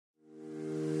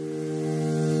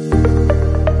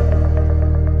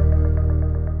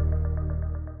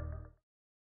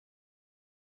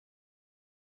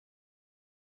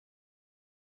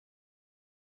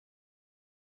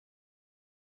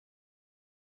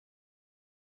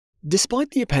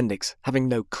Despite the appendix having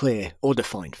no clear or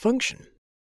defined function,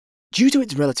 due to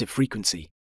its relative frequency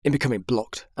in becoming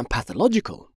blocked and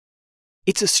pathological,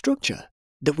 it's a structure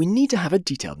that we need to have a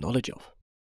detailed knowledge of.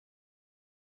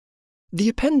 The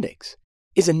appendix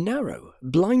is a narrow,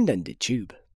 blind-ended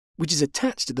tube, which is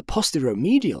attached to the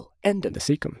posteromedial end of the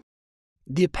cecum.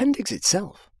 The appendix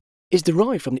itself is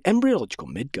derived from the embryological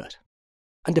midgut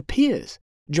and appears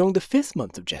during the 5th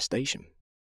month of gestation.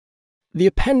 The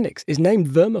appendix is named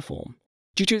vermiform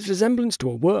due to its resemblance to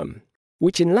a worm,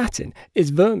 which in Latin is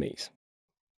vermes.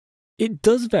 It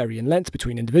does vary in length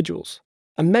between individuals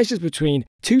and measures between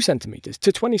 2 cm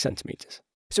to 20 cm,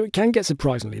 so it can get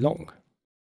surprisingly long.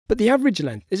 But the average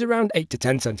length is around 8 to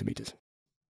 10 cm.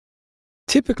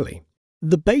 Typically,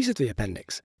 the base of the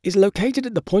appendix is located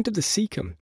at the point of the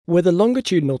cecum where the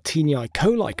longitudinal tenei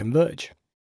coli converge.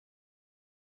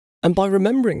 And by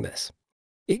remembering this,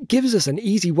 it gives us an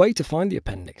easy way to find the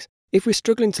appendix if we're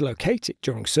struggling to locate it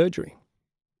during surgery.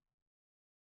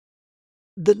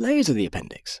 The layers of the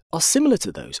appendix are similar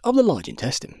to those of the large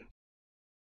intestine,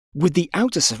 with the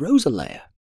outer serosal layer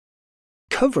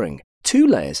covering 2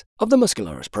 layers of the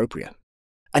muscularis propria,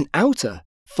 an outer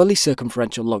fully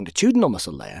circumferential longitudinal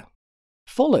muscle layer,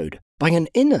 followed by an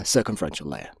inner circumferential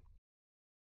layer.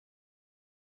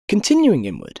 Continuing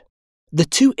inward, the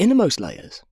 2 innermost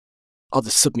layers are the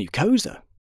submucosa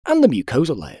and the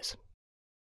mucosal layers.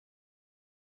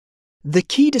 The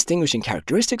key distinguishing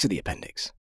characteristics of the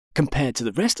appendix, compared to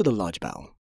the rest of the large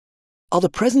bowel, are the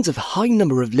presence of a high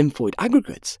number of lymphoid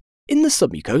aggregates in the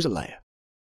submucosal layer,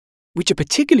 which are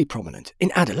particularly prominent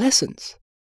in adolescence,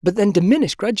 but then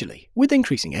diminish gradually with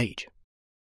increasing age.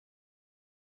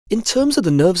 In terms of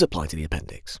the nerve supply to the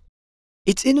appendix,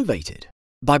 it's innervated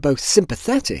by both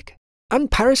sympathetic and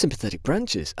parasympathetic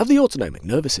branches of the autonomic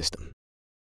nervous system,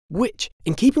 which,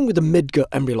 in keeping with the midgut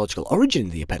embryological origin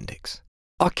of the appendix,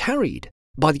 are carried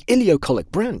by the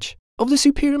ileocolic branch of the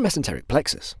superior mesenteric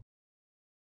plexus.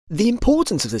 The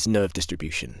importance of this nerve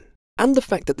distribution and the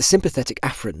fact that the sympathetic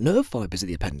afferent nerve fibers of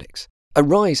the appendix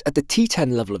arise at the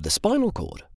T10 level of the spinal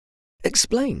cord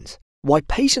explains why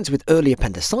patients with early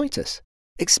appendicitis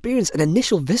experience an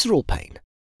initial visceral pain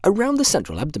around the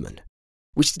central abdomen,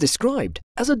 which is described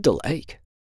as a dull ache,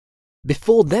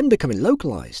 before then becoming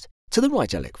localized to the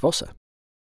right iliac fossa.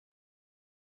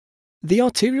 The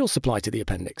arterial supply to the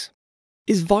appendix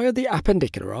is via the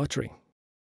appendicular artery,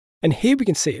 and here we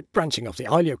can see it branching off the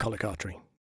ileocolic artery,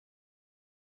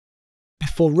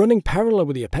 before running parallel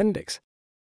with the appendix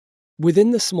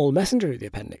within the small mesentery of the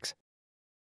appendix,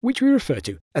 which we refer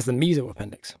to as the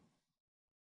mesoappendix.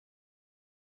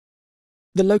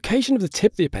 The location of the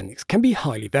tip of the appendix can be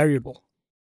highly variable.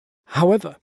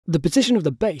 However, the position of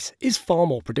the base is far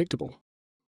more predictable.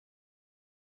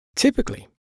 Typically,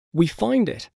 we find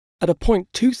it at a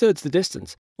point 2/3 the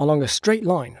distance along a straight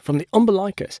line from the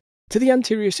umbilicus to the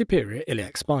anterior superior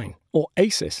iliac spine, or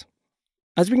ASIS,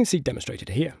 as we can see demonstrated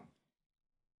here.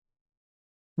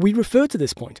 We refer to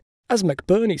this point as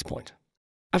McBurney's point,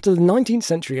 after the 19th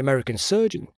century American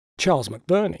surgeon Charles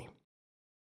McBurney,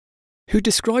 who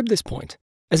described this point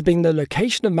as being the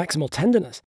location of maximal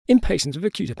tenderness in patients with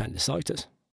acute appendicitis.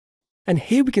 And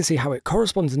here we can see how it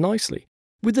corresponds nicely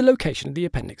with the location of the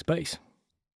appendix base.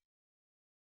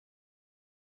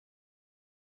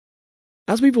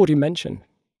 As we've already mentioned,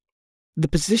 the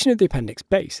position of the appendix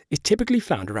base is typically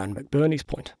found around McBurney's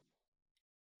point.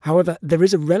 However, there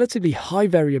is a relatively high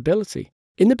variability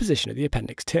in the position of the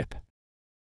appendix tip.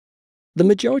 The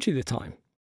majority of the time,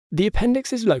 the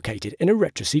appendix is located in a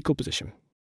retrocecal position,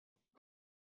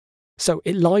 so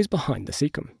it lies behind the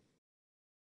cecum.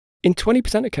 In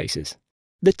 20% of cases,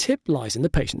 the tip lies in the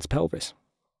patient's pelvis.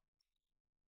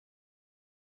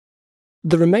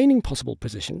 The remaining possible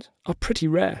positions are pretty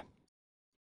rare,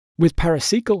 with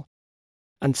paracecal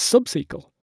and subcecal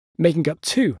making up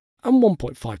 2 and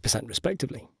 1.5%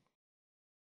 respectively,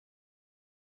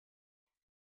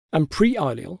 and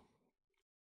pre-ileal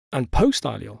and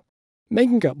post-ileal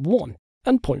making up 1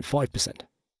 and 0.5%.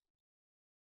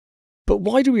 But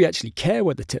why do we actually care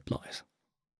where the tip lies?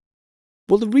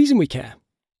 Well, the reason we care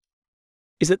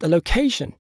is that the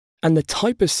location and the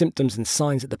type of symptoms and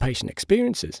signs that the patient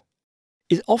experiences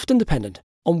is often dependent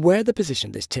on where the position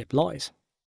of this tip lies.